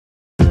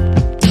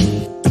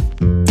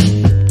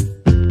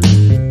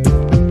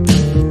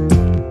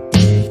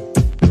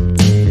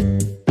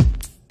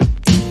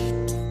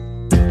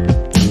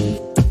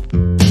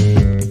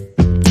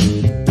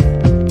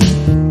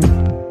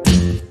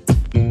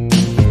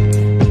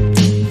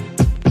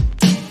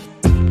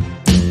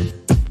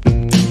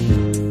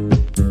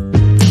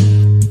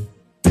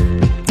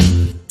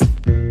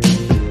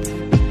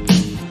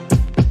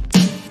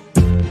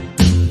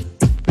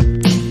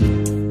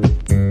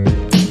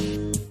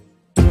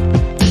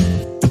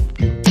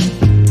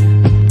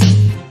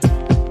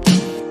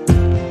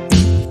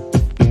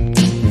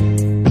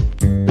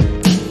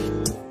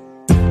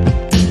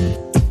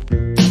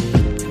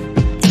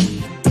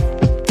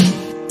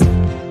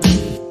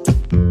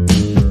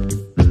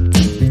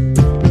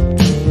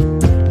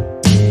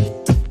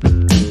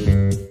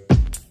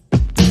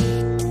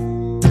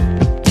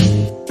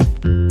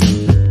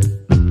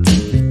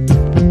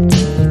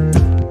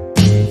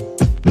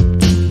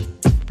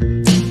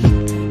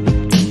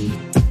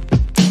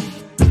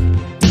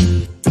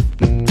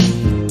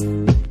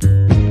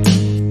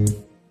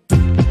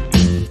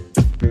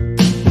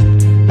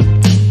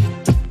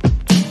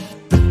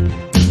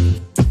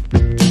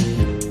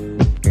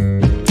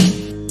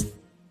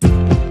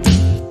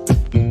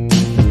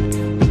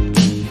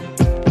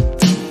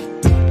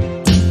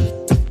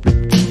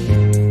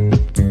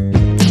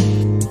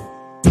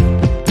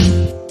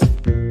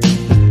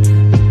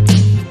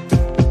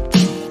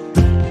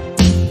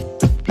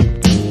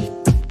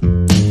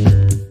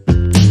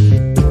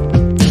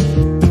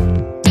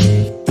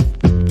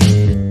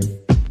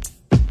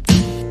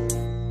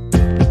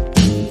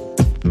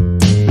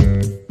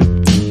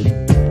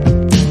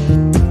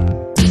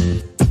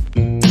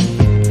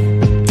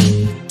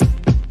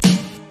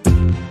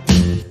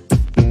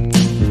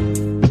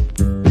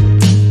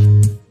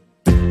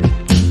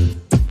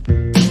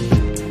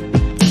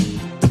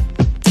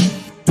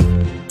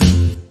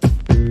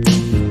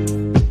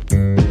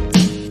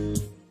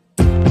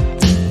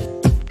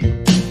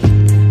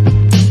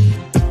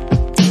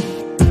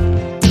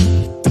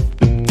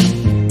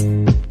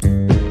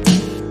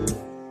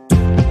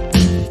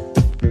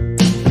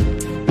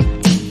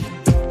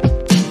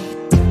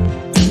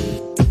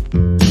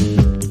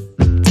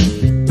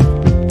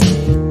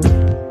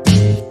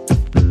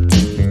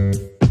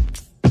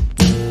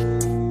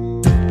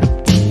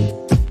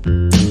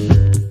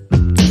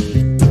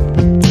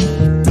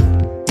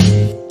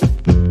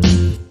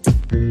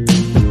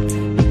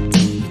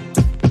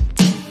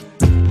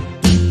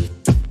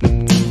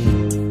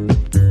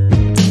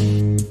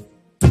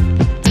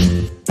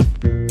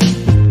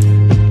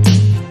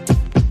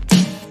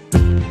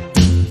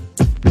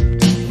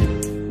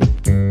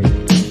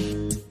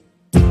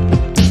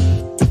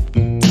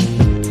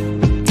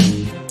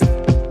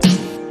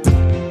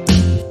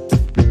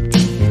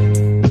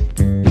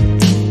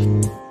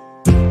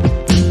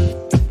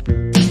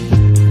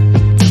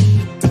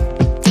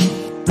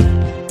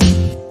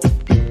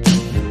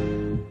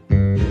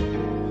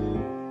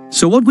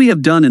what we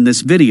have done in this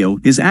video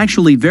is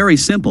actually very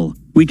simple.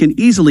 We can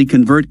easily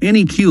convert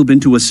any cube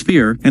into a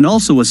sphere and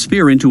also a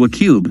sphere into a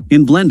cube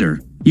in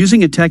Blender,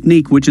 using a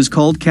technique which is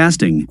called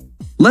casting.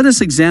 Let us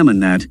examine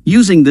that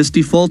using this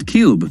default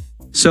cube.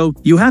 So,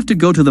 you have to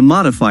go to the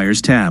Modifiers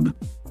tab.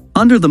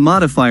 Under the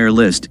Modifier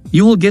list,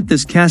 you will get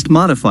this Cast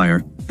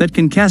modifier that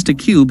can cast a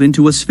cube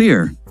into a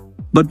sphere.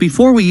 But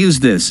before we use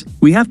this,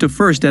 we have to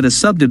first add a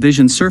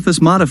subdivision surface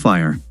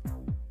modifier.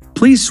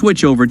 Please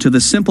switch over to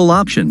the simple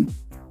option.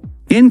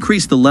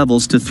 Increase the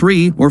levels to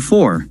 3 or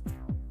 4.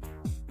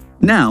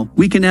 Now,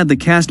 we can add the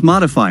Cast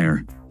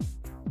modifier.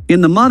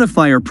 In the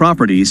modifier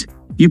properties,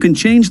 you can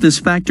change this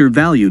factor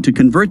value to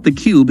convert the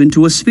cube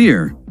into a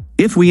sphere.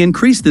 If we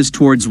increase this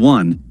towards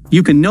 1,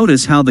 you can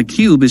notice how the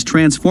cube is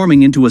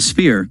transforming into a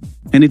sphere,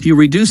 and if you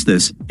reduce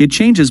this, it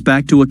changes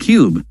back to a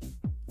cube.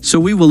 So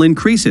we will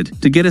increase it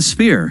to get a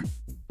sphere.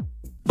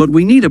 But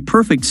we need a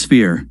perfect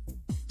sphere.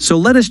 So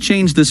let us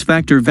change this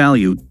factor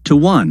value to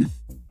 1.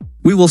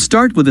 We will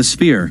start with a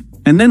sphere,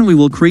 and then we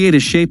will create a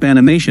shape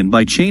animation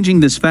by changing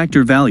this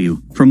factor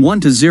value from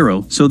 1 to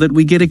 0 so that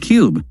we get a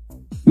cube.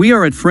 We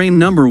are at frame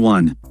number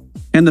 1.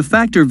 And the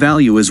factor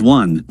value is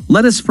 1.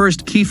 Let us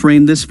first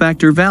keyframe this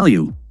factor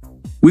value.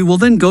 We will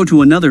then go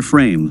to another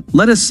frame,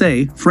 let us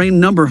say,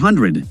 frame number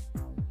 100.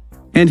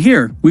 And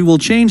here, we will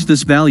change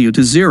this value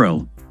to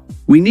 0.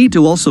 We need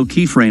to also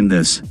keyframe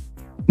this.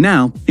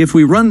 Now, if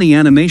we run the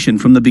animation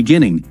from the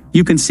beginning,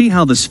 you can see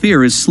how the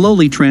sphere is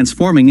slowly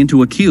transforming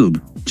into a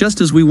cube, just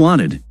as we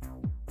wanted.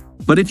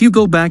 But if you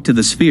go back to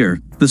the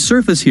sphere, the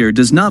surface here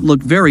does not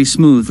look very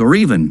smooth or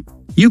even.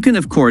 You can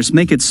of course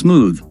make it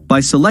smooth, by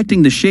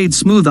selecting the Shade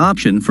Smooth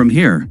option from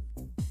here.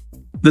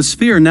 The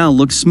sphere now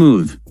looks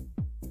smooth.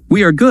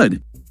 We are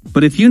good.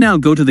 But if you now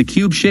go to the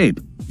cube shape,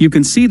 you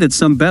can see that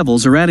some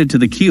bevels are added to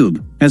the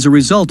cube, as a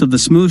result of the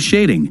smooth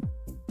shading.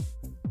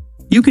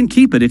 You can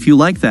keep it if you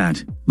like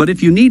that, but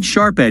if you need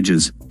sharp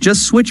edges,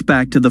 just switch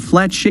back to the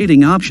flat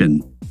shading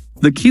option.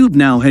 The cube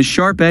now has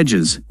sharp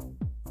edges.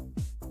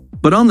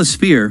 But on the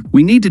sphere,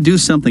 we need to do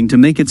something to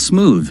make it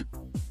smooth.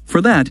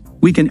 For that,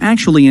 we can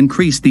actually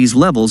increase these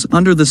levels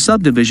under the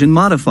subdivision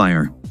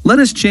modifier. Let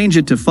us change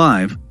it to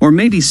 5, or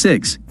maybe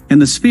 6,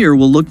 and the sphere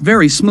will look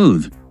very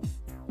smooth.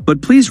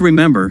 But please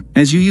remember,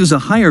 as you use a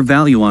higher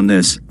value on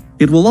this,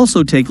 it will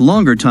also take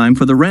longer time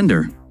for the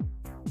render.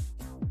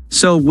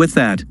 So with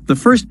that, the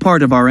first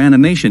part of our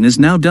animation is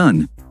now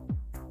done.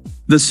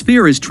 The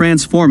sphere is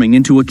transforming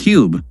into a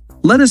cube.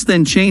 Let us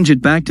then change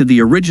it back to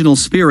the original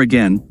sphere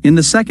again, in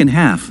the second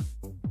half.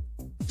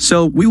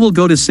 So we will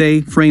go to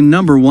say, frame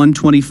number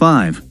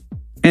 125.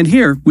 And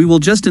here, we will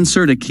just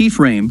insert a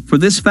keyframe for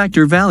this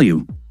factor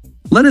value.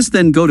 Let us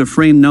then go to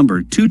frame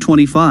number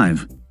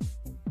 225.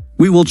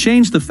 We will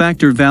change the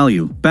factor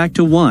value back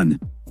to 1.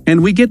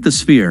 And we get the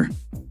sphere.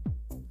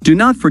 Do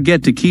not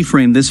forget to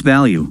keyframe this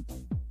value.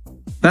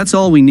 That's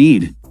all we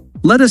need.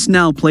 Let us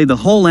now play the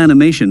whole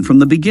animation from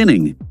the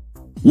beginning.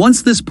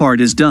 Once this part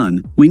is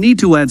done, we need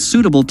to add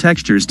suitable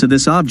textures to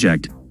this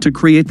object, to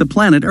create the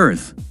planet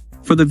Earth.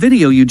 For the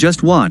video you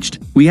just watched,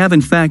 we have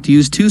in fact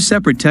used 2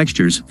 separate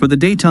textures for the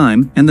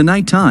daytime and the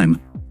nighttime.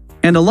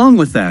 And along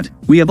with that,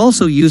 we have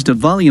also used a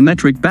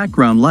volumetric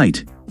background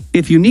light.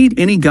 If you need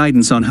any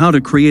guidance on how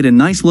to create a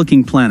nice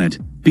looking planet,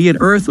 be it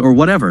Earth or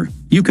whatever,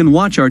 you can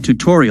watch our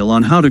tutorial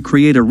on how to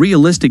create a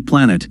realistic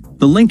planet.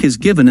 The link is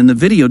given in the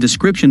video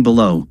description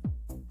below.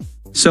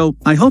 So,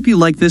 I hope you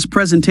like this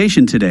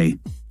presentation today.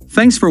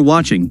 Thanks for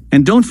watching,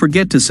 and don't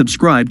forget to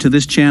subscribe to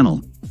this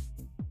channel.